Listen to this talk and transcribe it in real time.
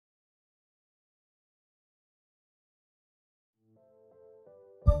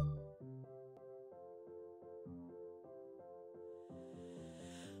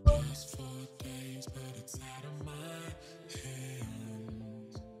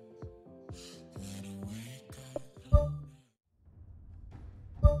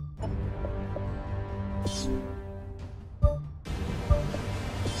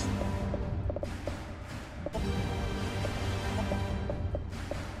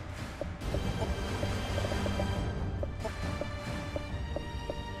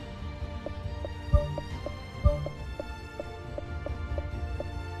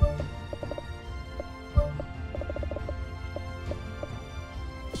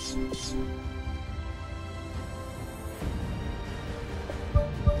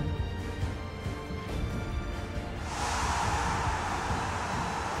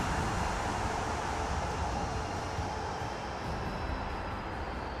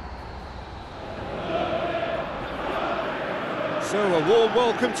So a warm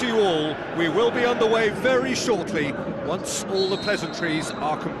welcome to you all. We will be underway very shortly, once all the pleasantries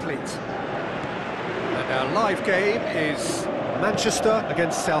are complete. And our live game is Manchester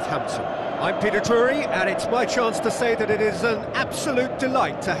against Southampton. I'm Peter Drury, and it's my chance to say that it is an absolute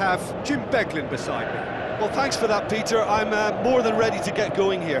delight to have Jim Beglin beside me. Well, thanks for that, Peter. I'm more than ready to get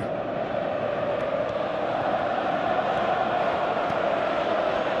going here.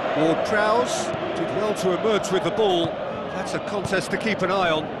 Ward-Prowse did well to emerge with the ball. That's a contest to keep an eye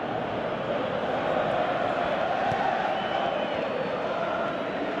on.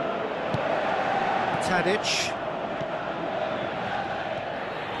 Tadic.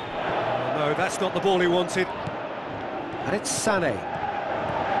 Oh, no, that's not the ball he wanted. And it's Sané.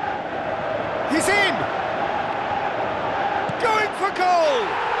 He's in! Going for goal!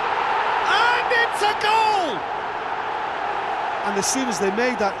 And it's a goal! And as soon as they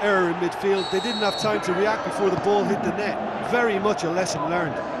made that error in midfield, they didn't have time to react before the ball hit the net. Very much a lesson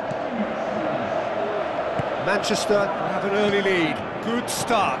learned. Manchester have an early lead. Good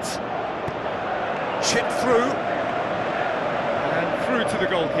start. Chip through. And through to the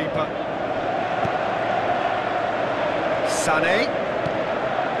goalkeeper. Sané.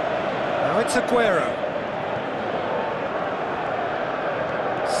 Now it's Aguero.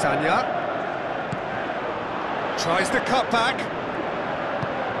 Sagna. Tries to cut back.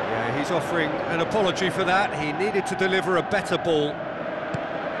 Yeah, he's offering an apology for that. He needed to deliver a better ball.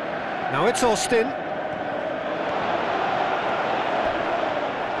 Now it's Austin.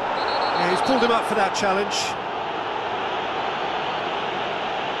 Yeah, he's pulled him up for that challenge.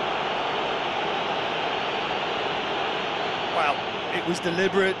 Well, it was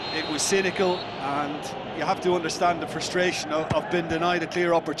deliberate, it was cynical, and you have to understand the frustration of being denied a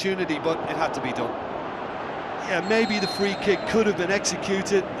clear opportunity, but it had to be done. Yeah, maybe the free kick could have been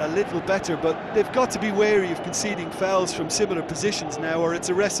executed a little better, but they've got to be wary of conceding fouls from similar positions now, or it's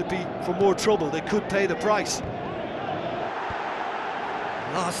a recipe for more trouble. They could pay the price.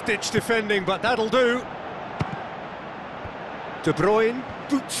 Last-ditch defending, but that'll do. De Bruyne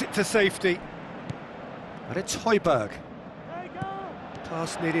boots it to safety. And it's Højbjerg.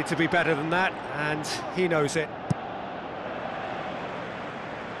 Pass needed to be better than that, and he knows it.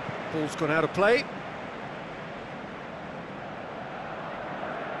 Ball's gone out of play.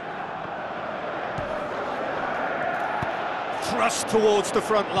 Thrust towards the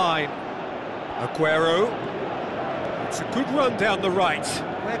front line. Aguero. It's a good run down the right.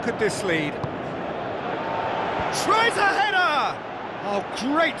 Where could this lead? Tries a header! Oh,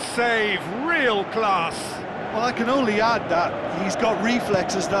 great save, real class. Well, I can only add that he's got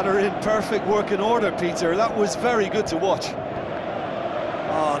reflexes that are in perfect working order, Peter. That was very good to watch.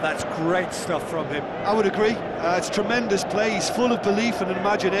 Oh, that's great stuff from him. I would agree. It's tremendous play. He's full of belief and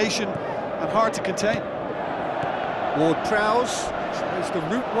imagination and hard to contain. Ward-Prowse tries the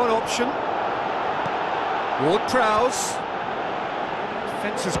route one option. Ward-Prowse.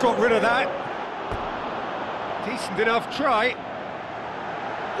 Defence has got rid of that. Decent enough try.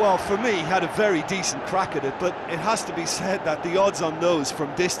 Well, for me, he had a very decent crack at it, but it has to be said that the odds on those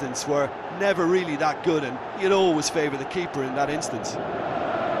from distance were never really that good, and you'd always favour the keeper in that instance.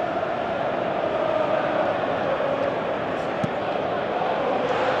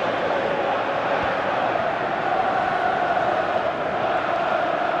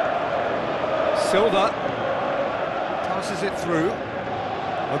 Silva passes it through.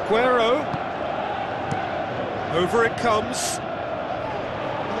 Aguero. Over it comes.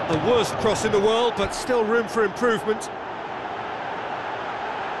 Not the worst cross in the world, but still room for improvement.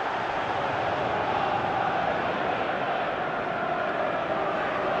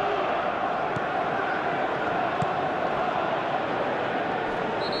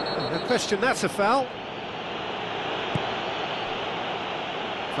 No question, that's a foul.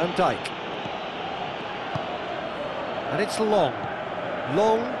 Van Dijk. And it's Long.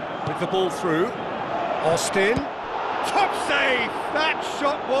 Long with the ball through. Austin. Top save! That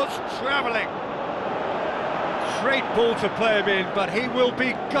shot was travelling. Great ball to play him in, but he will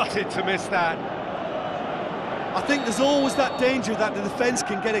be gutted to miss that. I think there's always that danger that the defence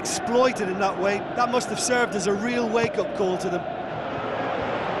can get exploited in that way. That must have served as a real wake-up call to them.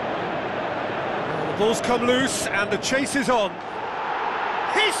 Well, the ball's come loose and the chase is on.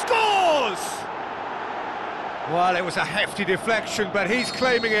 He scores! Well, it was a hefty deflection, but he's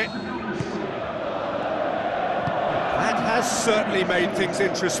claiming it. That has certainly made things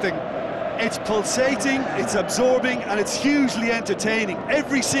interesting. It's pulsating, it's absorbing, and it's hugely entertaining.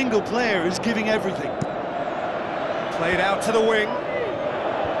 Every single player is giving everything. Played out to the wing.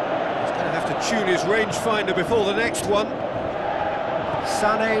 He's going to have to tune his rangefinder before the next one.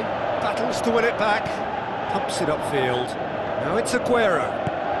 Sané battles to win it back. Pumps it upfield. Now it's Aguero.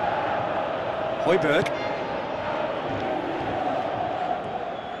 Højbjerg.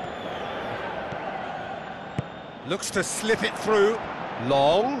 Looks to slip it through.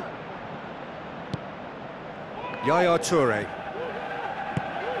 Long. Yaya Toure.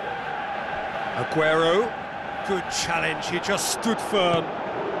 Aguero. Good challenge, he just stood firm.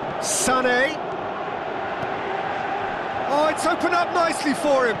 Sané. Oh, it's opened up nicely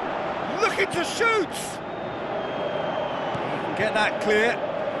for him. Looking to shoot. He can get that clear.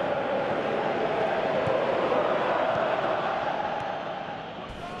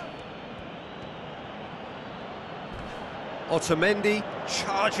 Otamendi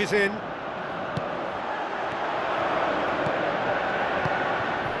charges in.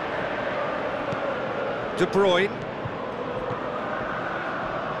 De Bruyne.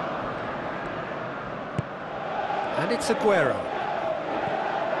 And it's Aguero.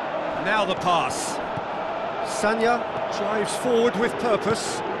 Now the pass. Sagna drives forward with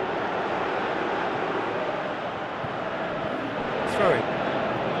purpose. Throw it.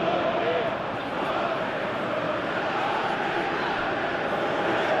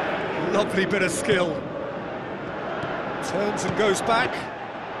 Lovely bit of skill. Turns and goes back.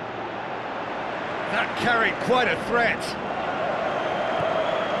 That carried quite a threat.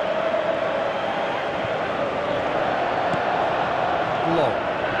 Long.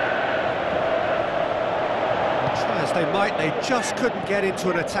 Try as they might, they just couldn't get into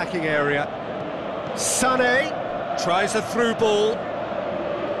an attacking area. Sané tries a through ball.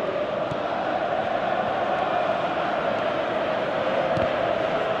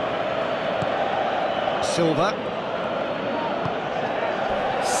 Silva.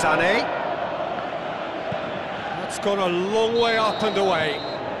 Sané. That's gone a long way up and away.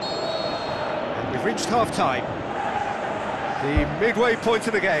 And we've reached half-time. The midway point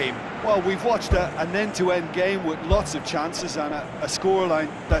of the game. Well, we've watched an end-to-end game with lots of chances and a scoreline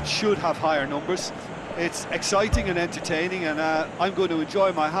that should have higher numbers. It's exciting and entertaining, and I'm going to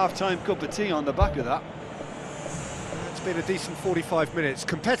enjoy my half-time cup of tea on the back of that. It's been a decent 45 minutes.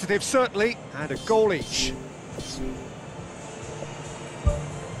 Competitive, certainly, and a goal each.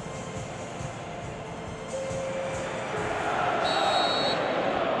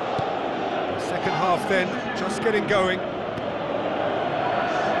 Second half then, just getting going.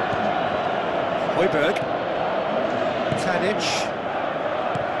 Højbjerg. Tadic.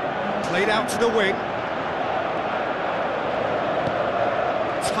 Played out to the wing.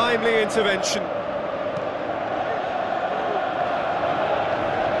 Timely intervention.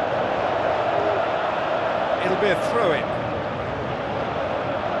 It'll be a throw-in.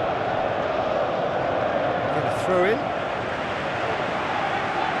 Get a throw-in.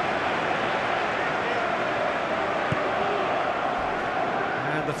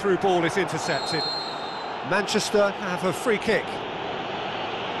 And the through ball is intercepted. Manchester have a free kick.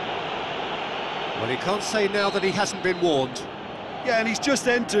 Well, he can't say now that he hasn't been warned. Yeah, and he's just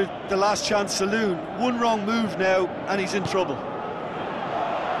entered the last chance saloon. One wrong move now, and he's in trouble.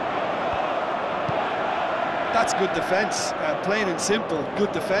 That's good defence, plain and simple,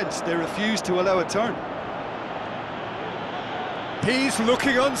 good defence. They refuse to allow a turn. He's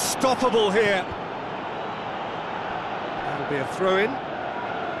looking unstoppable here. That'll be a throw-in.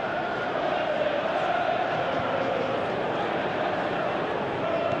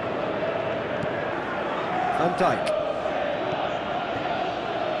 Van Dijk.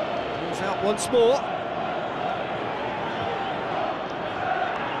 Pulls out once more.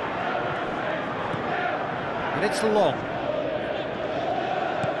 And it's Long.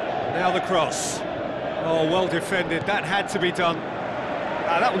 Now the cross. Oh, well defended. That had to be done.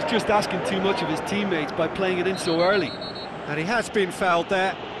 That was just asking too much of his teammates by playing it in so early. And he has been fouled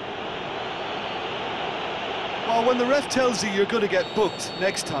there. Well, when the ref tells you you're going to get booked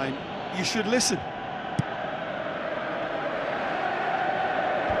next time, you should listen.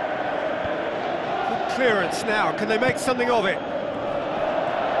 clearance now. Can they make something of it?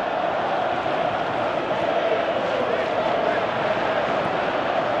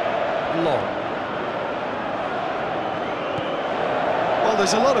 Long. Well,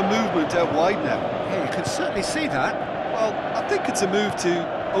 there's a lot of movement out wide now. Yeah, you can certainly see that. Well, I think it's a move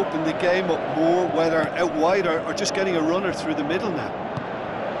to open the game up more, whether out wide or just getting a runner through the middle now.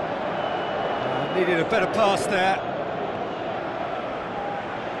 Needed a better pass there.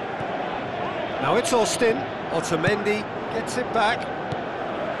 Now it's Austin. Otamendi gets it back.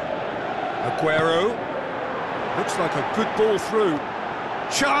 Aguero. Looks like a good ball through.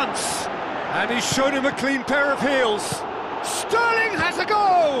 Chance! And he's shown him a clean pair of heels. Sterling has a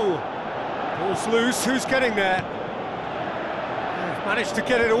go! Ball's loose, who's getting there? Managed to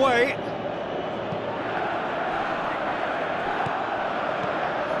get it away.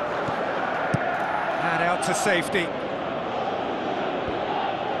 And out to safety.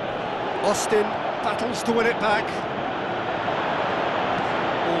 Austin battles to win it back.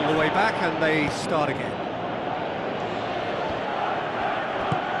 All the way back, and they start again.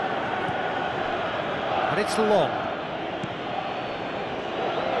 And it's Long.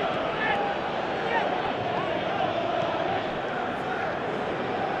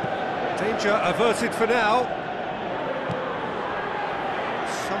 Danger averted for now.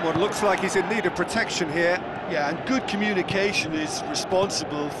 Someone looks like he's in need of protection here. Yeah, and good communication is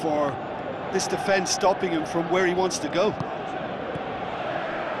responsible for this defence stopping him from where he wants to go.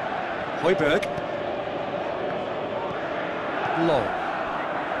 Højbjerg. Long.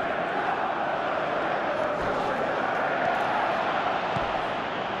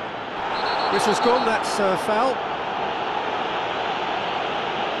 Whistle's gone, that's a foul.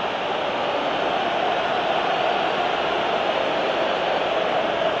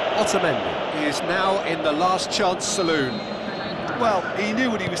 Otamendi is now in the last chance saloon. Well, he knew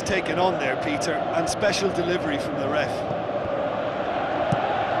what he was taking on there, Peter, and special delivery from the ref.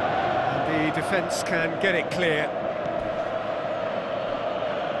 And the defence can get it clear.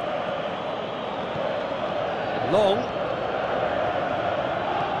 Long.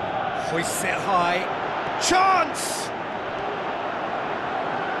 Hoists it high. Chance!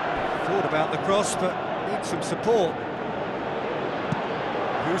 Thought about the cross, but needs some support.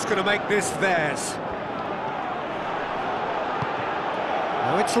 Who's going to make this theirs?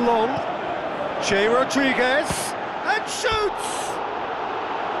 Now it's Long. Che Rodriguez. And shoots!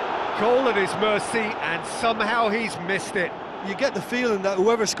 Goal at his mercy, and somehow he's missed it. You get the feeling that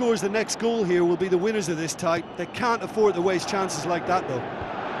whoever scores the next goal here will be the winners of this tie. They can't afford to waste chances like that, though.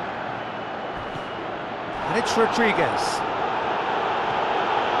 And it's Rodriguez.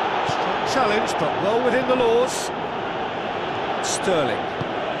 Strong challenge, but well within the laws. Sterling.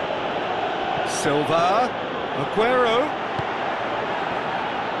 Silva. Aguero.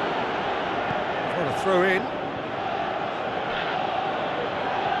 What a throw in.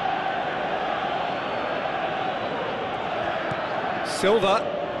 Silva.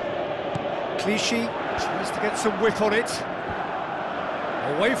 Clichy tries to get some whip on it.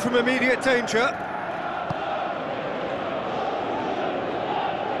 Away from immediate danger.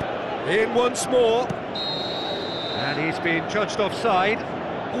 In once more. And he's being judged offside.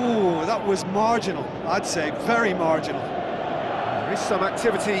 Ooh, that was marginal, I'd say, very marginal. There is some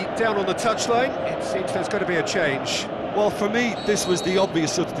activity down on the touchline. It seems there's going to be a change. Well, for me, this was the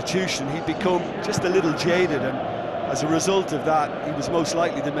obvious substitution. He'd become just a little jaded, and as a result of that, he was most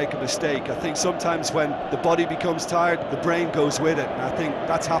likely to make a mistake. I think sometimes when the body becomes tired, the brain goes with it, and I think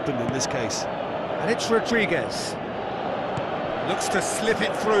that's happened in this case. And it's Rodriguez. Looks to slip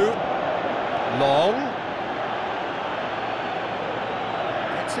it through. Long.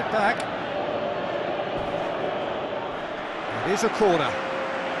 Gets it back. It is a corner.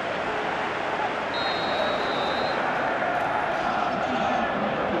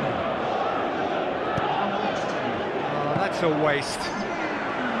 Oh, that's a waste.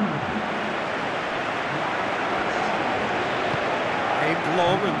 Aimed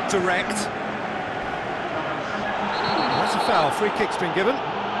long and direct. That's a foul. Free kick's been given.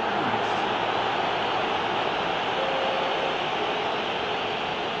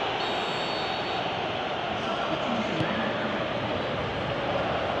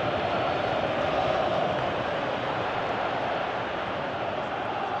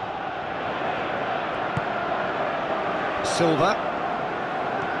 Silva.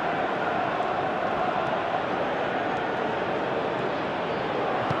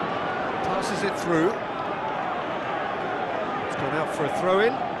 Passes it through. It's gone out for a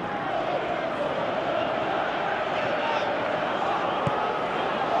throw-in.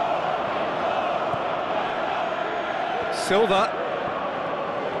 Silva.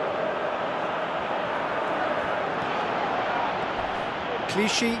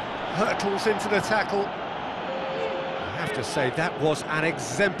 Clichy hurtles into the tackle. I have to say, that was an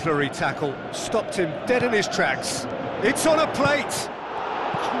exemplary tackle. Stopped him dead in his tracks. It's on a plate!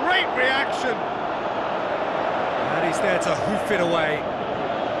 Great reaction! And he's there to hoof it away.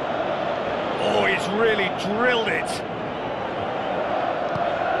 Oh, he's really drilled it!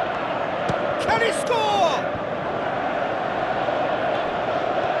 Can he score?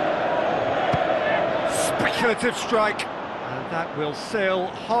 Speculative strike. And that will sail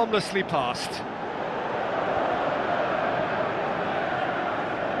harmlessly past.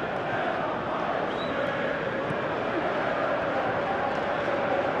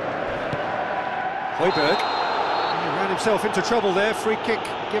 Højbjerg. He ran himself into trouble there, free kick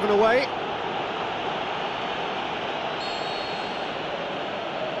given away.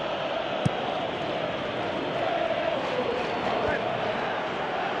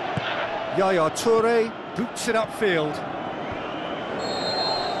 Yaya Toure boots it upfield.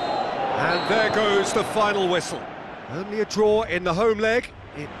 And there goes the final whistle. Only a draw in the home leg.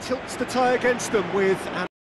 It tilts the tie against them with an